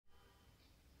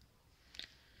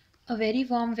A very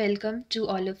warm welcome to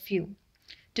all of you.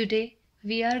 Today,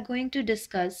 we are going to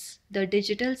discuss the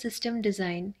digital system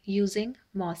design using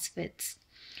MOSFETs.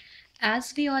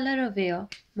 As we all are aware,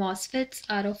 MOSFETs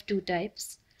are of two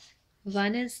types.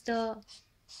 One is the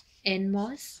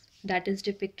nMOS, that is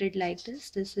depicted like this.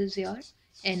 This is your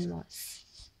nMOS.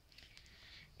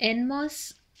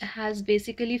 nMOS has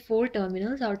basically four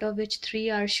terminals, out of which three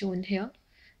are shown here.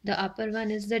 The upper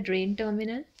one is the drain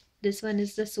terminal, this one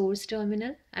is the source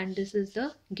terminal, and this is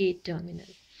the gate terminal.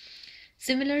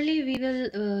 Similarly, we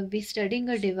will be studying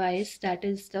a device that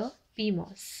is the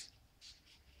pMOS.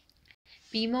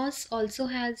 pMOS also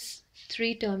has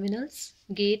three terminals: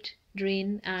 gate,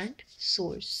 drain, and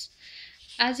source.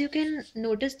 As you can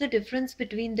notice the difference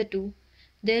between the two,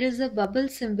 there is a bubble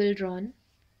symbol drawn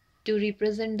to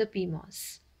represent the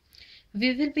pMOS.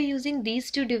 We will be using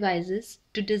these two devices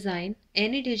to design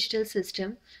any digital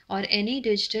system or any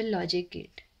digital logic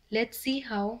gate. Let's see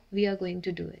how we are going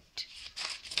to do it.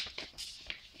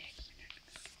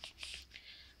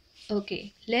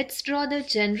 Okay, let's draw the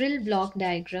general block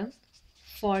diagram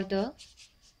for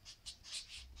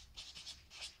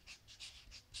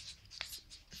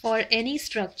any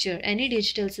structure, any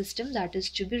digital system that is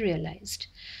to be realized.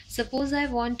 Suppose I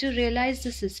want to realize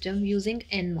the system using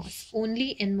nMOS,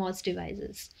 only nMOS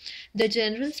devices. The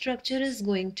general structure is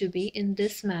going to be in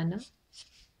this manner.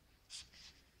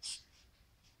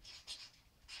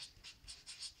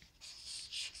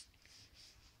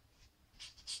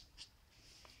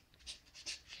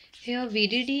 Here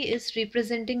VDD is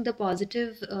representing the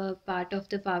positive part of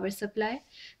the power supply.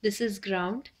 This is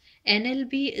ground.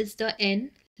 NLB is the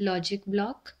N logic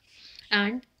block,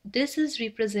 and this is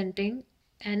representing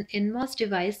an nMOS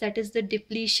device, that is the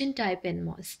depletion type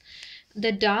nMOS.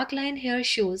 The dark line here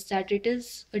shows that it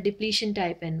is a depletion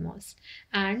type nMOS,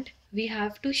 and we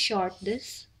have to short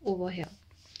this over here.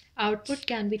 Output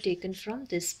can be taken from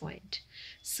this point.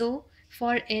 So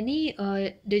for any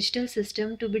digital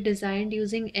system to be designed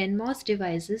using nMOS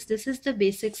devices, this is the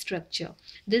basic structure.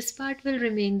 This part will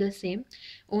remain the same.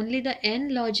 Only the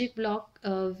N logic block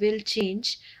will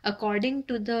change according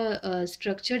to the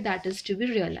structure that is to be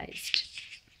realized.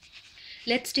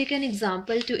 Let's take an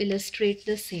example to illustrate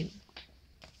the same.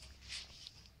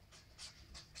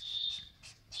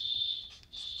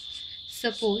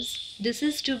 Suppose this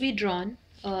is to be drawn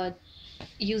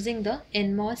using the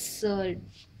nMOS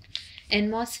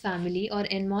family or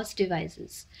nMOS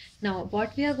devices. Now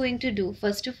what we are going to do,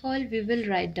 first of all we will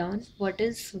write down what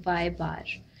is Y bar.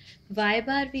 Y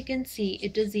bar, we can see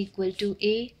it is equal to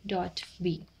A dot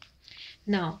B.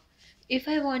 Now if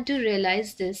I want to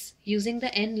realize this using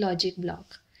the N logic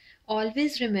block,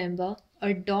 always remember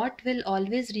a dot will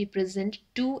always represent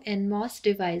two nMOS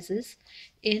devices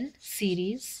in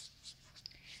series,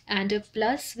 and a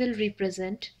plus will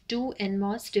represent two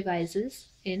nMOS devices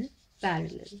in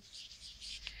parallel.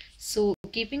 So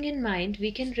keeping in mind,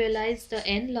 we can realize the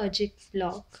N logic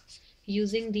block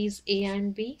using these A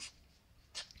and B.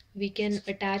 We can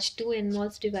attach two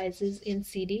nMOS devices in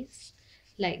series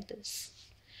like this.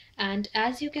 And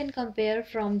as you can compare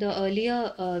from the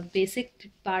earlier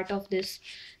basic part of this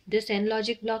N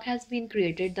logic block has been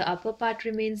created. The upper part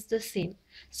remains the same.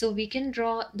 So we can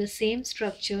draw the same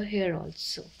structure here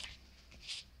also.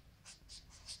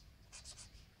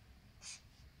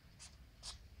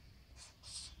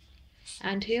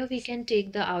 And here we can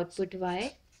take the output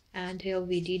Y, and here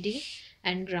VDD,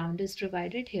 and ground is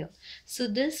provided here. So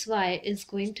this Y is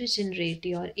going to generate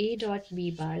your A dot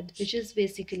B bar, which is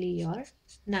basically your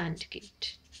NAND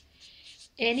gate.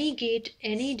 Any gate,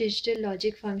 any digital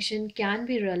logic function can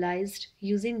be realized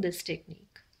using this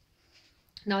technique.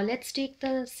 Now let's take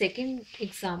the second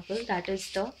example, that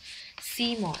is the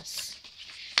CMOS.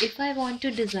 If I want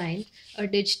to design a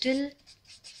digital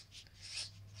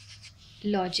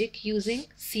logic using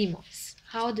CMOS,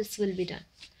 how this will be done?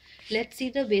 Let's see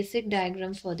the basic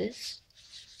diagram for this.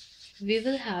 We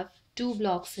will have two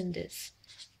blocks in this,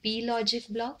 P logic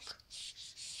block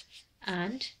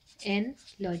and N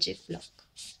logic block.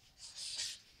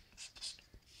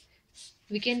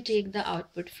 We can take the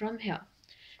output from here.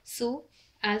 So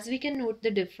as we can note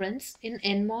the difference, in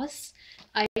nMOS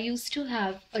I used to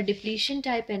have a depletion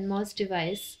type nMOS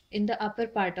device in the upper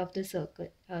part of the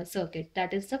circuit,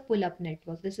 that is the pull-up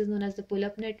network. This is known as the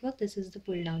pull-up network, this is the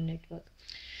pull-down network.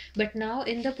 But now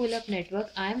in the pull-up network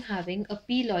I am having a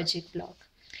P logic block.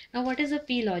 Now what is a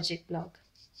P logic block?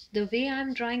 The way I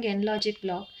am drawing N logic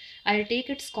block, I'll take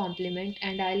its complement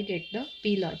and I'll get the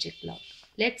P logic block.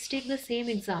 Let's take the same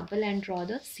example and draw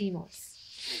the CMOS.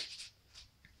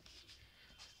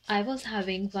 I was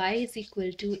having Y is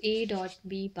equal to A dot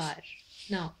B bar.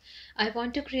 Now, I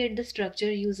want to create the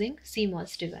structure using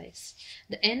CMOS device.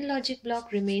 The N logic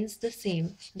block remains the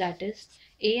same, that is,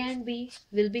 A and B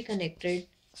will be connected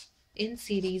in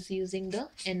series using the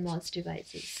nMOS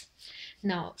devices.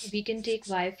 Now, we can take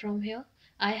Y from here.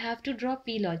 I have to draw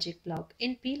P logic block.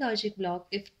 In P logic block,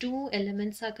 if two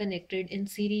elements are connected in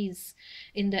series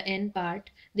in the N part,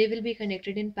 they will be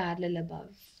connected in parallel above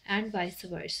and vice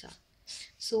versa.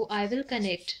 So I will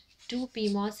connect two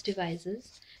pMOS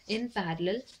devices in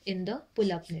parallel in the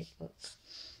pull-up network.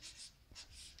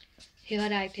 Here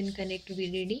I can connect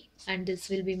VDD and this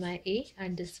will be my A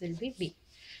and this will be B.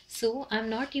 So I'm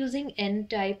not using N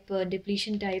type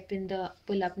depletion type in the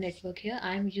pull-up network here.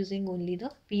 I'm using only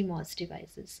the pMOS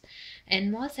devices.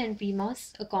 nMOS and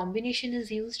pMOS, a combination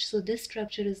is used, so this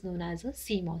structure is known as a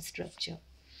CMOS structure.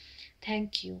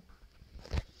 Thank you.